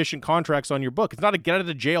inefficient contracts on your book. It's not a get out of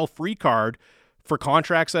the jail free card for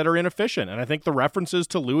contracts that are inefficient. And I think the references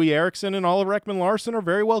to Louis Eriksson and Oliver Ekman-Larsson are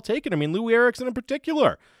very well taken. I mean, Louis Eriksson in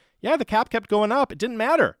particular. Yeah, the cap kept going up. It didn't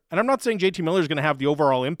matter. And I'm not saying JT Miller is going to have the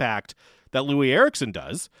overall impact that Louis Eriksson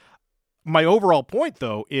does. My overall point,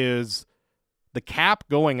 though, is the cap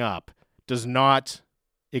going up does not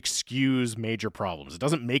excuse major problems. It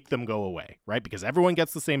doesn't make them go away, right? Because everyone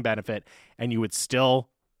gets the same benefit, and you would still,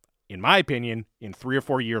 in my opinion, in 3 or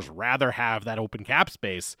 4 years, rather have that open cap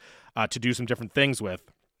space to do some different things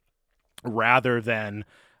with, rather than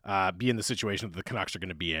be in the situation that the Canucks are going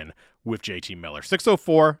to be in with JT Miller.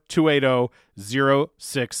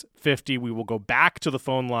 604-280-0650. We will go back to the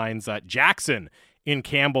phone lines. Jackson in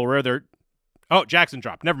Campbell, where oh, Jackson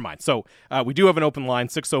dropped. Never mind. So we do have an open line,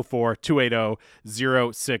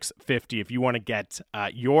 604-280-0650. If you want to get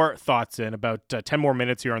your thoughts in, about 10 more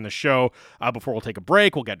minutes here on the show before we'll take a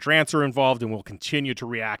break. We'll get Drancer involved, and we'll continue to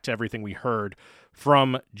react to everything we heard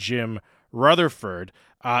from Jim Rutherford.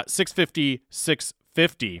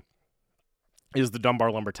 650-650 is the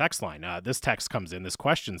Dunbar Lumber text line. This text comes in. This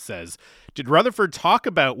question says, did Rutherford talk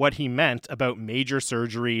about what he meant about major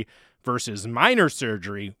surgery versus minor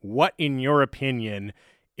surgery? What, in your opinion,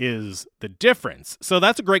 is the difference? So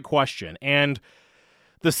that's a great question. And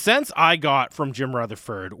the sense I got from Jim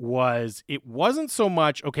Rutherford was it wasn't so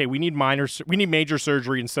much, okay, we need major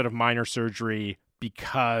surgery instead of minor surgery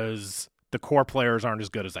because the core players aren't as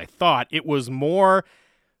good as I thought. It was more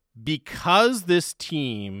because this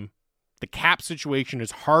team, the cap situation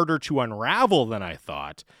is harder to unravel than I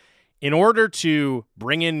thought. In order to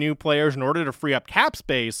bring in new players, in order to free up cap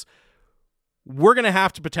space, we're going to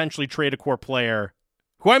have to potentially trade a core player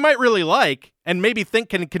who I might really like and maybe think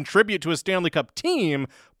can contribute to a Stanley Cup team,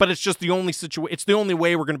 but it's just the only it's the only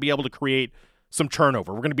way we're going to be able to create some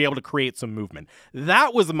turnover. We're going to be able to create some movement.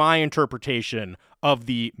 That was my interpretation of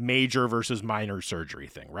the major versus minor surgery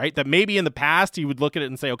thing, right? That maybe in the past he would look at it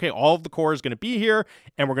and say, okay, all of the core is going to be here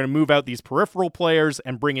and we're going to move out these peripheral players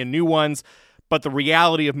and bring in new ones. But the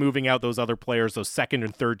reality of moving out those other players, those second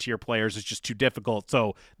and third tier players, is just too difficult.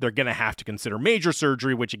 So they're going to have to consider major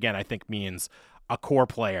surgery, which again, I think means a core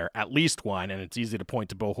player, at least one, and it's easy to point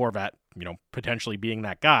to Bo Horvat, potentially being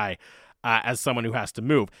that guy, as someone who has to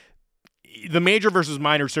move. The major versus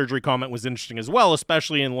minor surgery comment was interesting as well,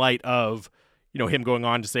 especially in light of, him going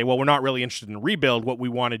on to say, well, we're not really interested in a rebuild. What we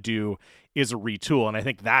want to do is a retool. And I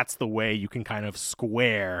think that's the way you can kind of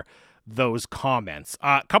square those comments.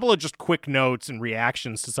 A couple of just quick notes and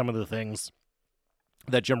reactions to some of the things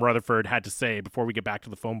that Jim Rutherford had to say before we get back to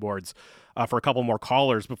the phone boards for a couple more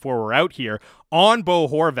callers before we're out here. On Bo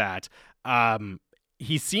Horvat,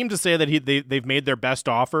 he seemed to say that they've made their best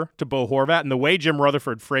offer to Bo Horvat, and the way Jim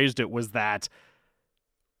Rutherford phrased it was that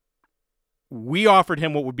we offered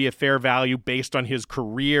him what would be a fair value based on his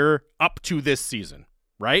career up to this season,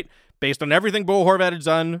 right? Based on everything Bo Horvat had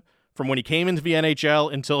done from when he came into the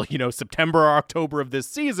NHL until, September or October of this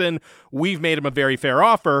season, we've made him a very fair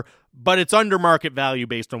offer, but it's under market value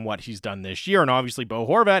based on what he's done this year. And obviously Bo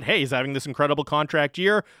Horvat, hey, he's having this incredible contract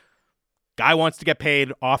year. Guy wants to get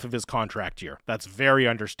paid off of his contract year. That's very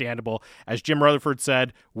understandable. As Jim Rutherford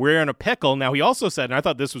said, we're in a pickle. Now, he also said, and I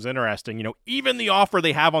thought this was interesting, even the offer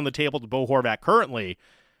they have on the table to Bo Horvat currently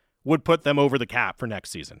would put them over the cap for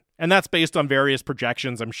next season. And that's based on various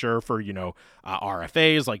projections, I'm sure, for,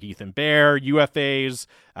 RFAs like Ethan Bear, UFAs.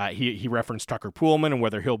 He referenced Tucker Poolman and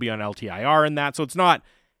whether he'll be on LTIR in that. So it's not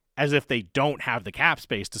as if they don't have the cap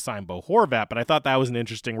space to sign Bo Horvat, but I thought that was an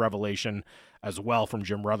interesting revelation as well from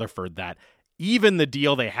Jim Rutherford, that even the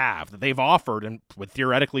deal they have that they've offered and would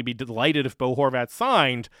theoretically be delighted if Bo Horvat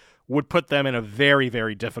signed would put them in a very,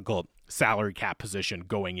 very difficult salary cap position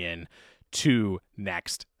going in to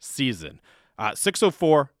next season.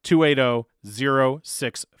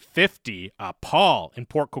 604-280-0650. Paul in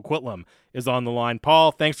Port Coquitlam is on the line.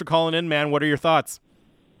 Paul, thanks for calling in, man. What are your thoughts?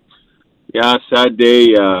 Yeah, sad day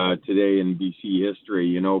today in BC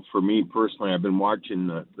history. For me personally, I've been watching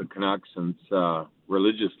the Canucks since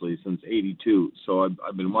religiously since '82. So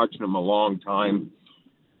I've been watching them a long time.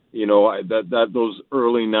 Those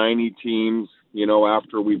early '90 teams.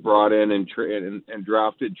 After we brought in and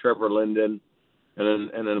drafted Trevor Linden, and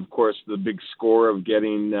then of course the big score of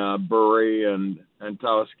getting Burry and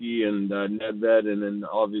Towski and Nedved, and then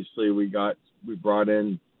obviously we brought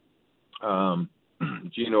in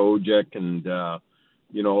Gino Ojek and a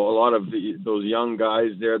lot of those young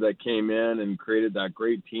guys there that came in and created that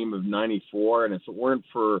great team of '94. And if it weren't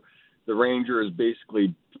for the Rangers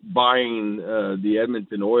basically buying the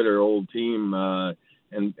Edmonton Oilers old team and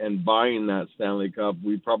buying that Stanley Cup,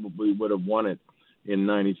 we probably would have won it in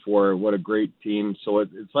 '94. What a great team. So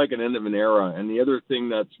it's like an end of an era. And the other thing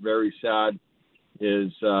that's very sad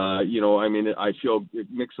is, I feel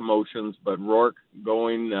mixed emotions, but Rourke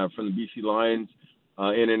going from the BC Lions,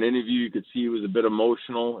 in an interview, you could see he was a bit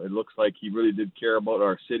emotional. It looks like he really did care about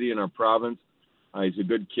our city and our province. He's a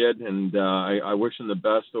good kid, and I wish him the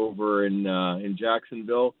best over in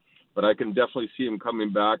Jacksonville. But I can definitely see him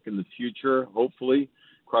coming back in the future, hopefully.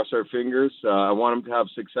 Cross our fingers. I want him to have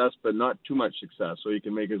success, but not too much success, so he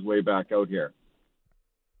can make his way back out here.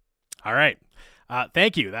 All right.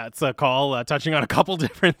 Thank you. That's a call touching on a couple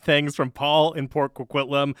different things from Paul in Port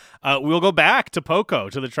Coquitlam. We'll go back to Poco,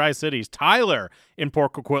 to the Tri-Cities. Tyler in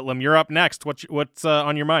Port Coquitlam, you're up next. What's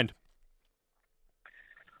on your mind?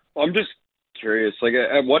 Well, I'm just curious,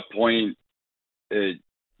 at what point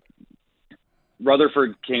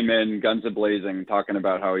Rutherford came in guns a-blazing, talking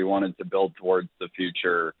about how he wanted to build towards the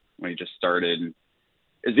future when he just started.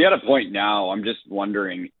 Is he at a point now, I'm just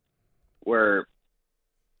wondering, where,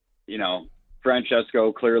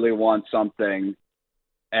 Francesco clearly wants something,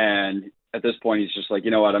 and at this point he's just like,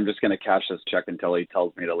 you know what, I'm just going to cash this check until he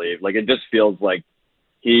tells me to leave. It just feels like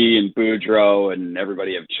he and Boudreau and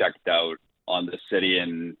everybody have checked out on the city,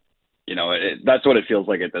 and, that's what it feels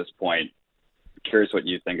like at this point. Curious what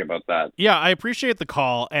you think about that. Yeah, I appreciate the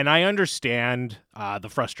call, and I understand the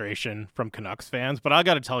frustration from Canucks fans, but I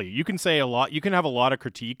got to tell you, you can say a lot. You can have a lot of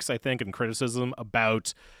critiques, I think, and criticism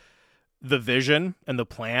about the vision and the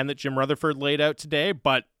plan that Jim Rutherford laid out today,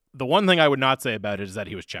 but the one thing I would not say about it is that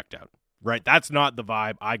he was checked out, right? That's not the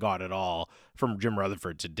vibe I got at all from Jim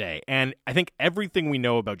Rutherford today. And I think everything we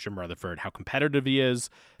know about Jim Rutherford, how competitive he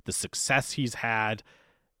is, the success he's had,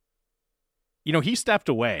 he stepped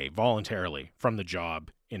away voluntarily from the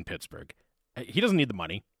job in Pittsburgh. He doesn't need the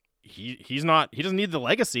money. He doesn't need the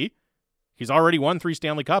legacy. He's already won 3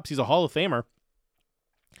 Stanley Cups. He's a Hall of Famer.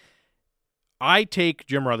 I take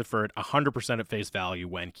Jim Rutherford 100% at face value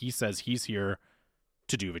when he says he's here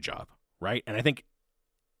to do the job, right? And I think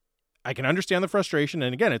I can understand the frustration.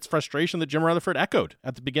 And again, it's frustration that Jim Rutherford echoed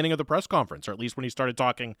at the beginning of the press conference, or at least when he started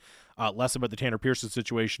talking less about the Tanner Pearson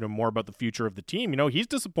situation and more about the future of the team. He's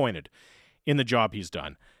disappointed in the job he's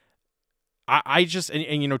done. I just,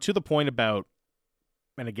 and to the point about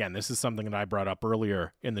and again, this is something that I brought up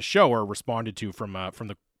earlier in the show or responded to from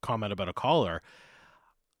the comment about a caller.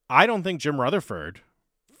 I don't think Jim Rutherford,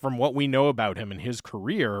 from what we know about him and his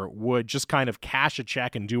career, would just kind of cash a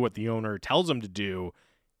check and do what the owner tells him to do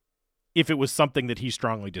if it was something that he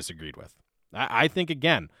strongly disagreed with. I think,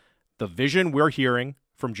 again, the vision we're hearing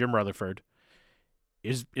from Jim Rutherford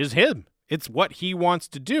is him. It's what he wants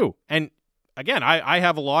to do. And again, I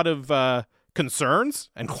have a lot of concerns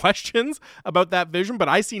and questions about that vision, but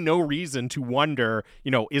I see no reason to wonder,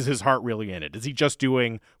 is his heart really in it? Is he just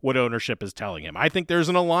doing what ownership is telling him? I think there's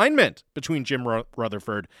an alignment between Jim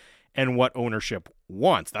Rutherford and what ownership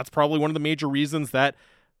wants. That's probably one of the major reasons that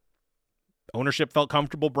ownership felt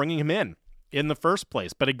comfortable bringing him in the first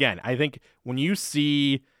place. But again, I think when you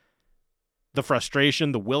see the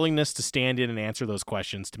frustration, the willingness to stand in and answer those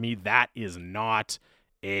questions, to me, that is not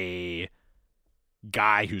a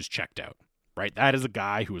guy who's checked out, right? That is a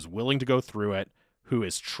guy who is willing to go through it, who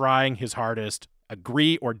is trying his hardest,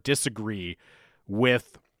 agree or disagree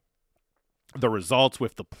with the results,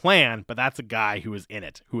 with the plan, but that's a guy who is in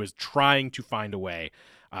it, who is trying to find a way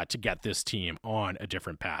to get this team on a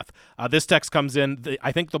different path. This text comes in.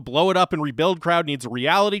 I think the blow it up and rebuild crowd needs a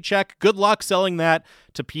reality check. Good luck selling that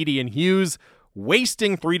to Petey and Hughes.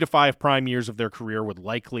 Wasting 3 to 5 prime years of their career would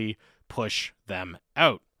likely push them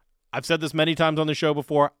out. I've said this many times on the show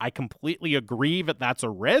before. I completely agree that that's a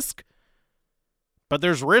risk, but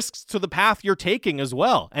there's risks to the path you're taking as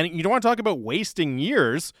well. And you don't want to talk about wasting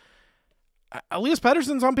years. Elias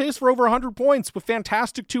Pettersson's on pace for over 100 points with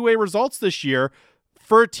fantastic two-way results this year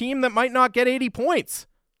for a team that might not get 80 points.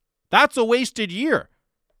 That's a wasted year.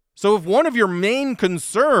 So if one of your main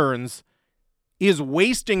concerns is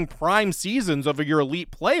wasting prime seasons of your elite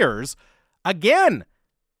players, again,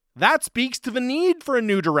 that speaks to the need for a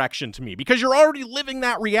new direction to me, because you're already living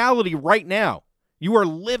that reality right now. You are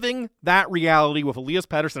living that reality with Elias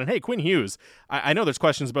Pettersson. And hey, Quinn Hughes, I know there's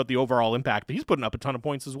questions about the overall impact, but he's putting up a ton of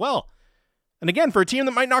points as well. And again, for a team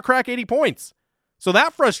that might not crack 80 points. So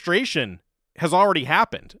that frustration has already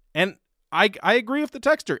happened. And I agree with the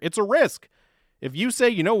texter. It's a risk. If you say,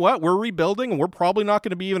 you know what, we're rebuilding and we're probably not going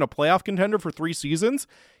to be even a playoff contender for 3 seasons,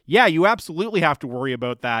 yeah, you absolutely have to worry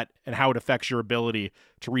about that and how it affects your ability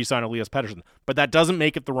to re-sign Elias Pettersson. But that doesn't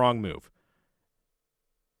make it the wrong move.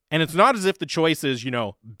 And it's not as if the choice is,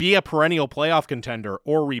 be a perennial playoff contender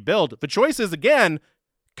or rebuild. The choice is, again,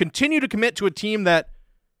 continue to commit to a team that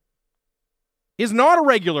is not a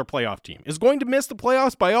regular playoff team, is going to miss the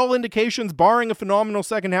playoffs by all indications, barring a phenomenal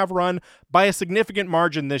second half run by a significant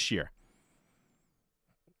margin this year.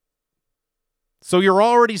 So you're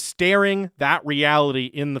already staring that reality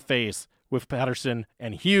in the face with Pettersson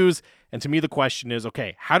and Hughes. And to me, the question is,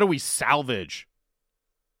 okay, how do we salvage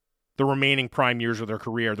the remaining prime years of their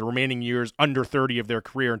career, the remaining years under 30 of their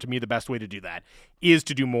career? And to me, the best way to do that is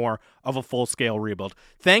to do more of a full-scale rebuild.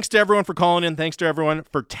 Thanks to everyone for calling in. Thanks to everyone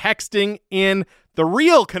for texting in. The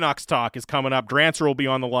real Canucks talk is coming up. Drancer will be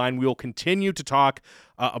on the line. We will continue to talk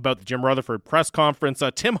about the Jim Rutherford press conference.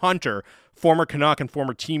 Tim Hunter, former Canuck and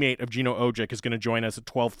former teammate of Gino Ojic, is going to join us at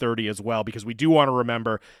 12:30 as well, because we do want to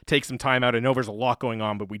remember, take some time out. I know there's a lot going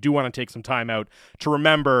on, but we do want to take some time out to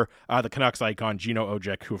remember the Canucks icon, Gino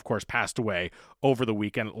Ojic, who, of course, passed away over the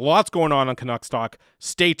weekend. Lots going on Canucks talk.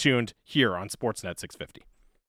 Stay tuned here on Sportsnet 650.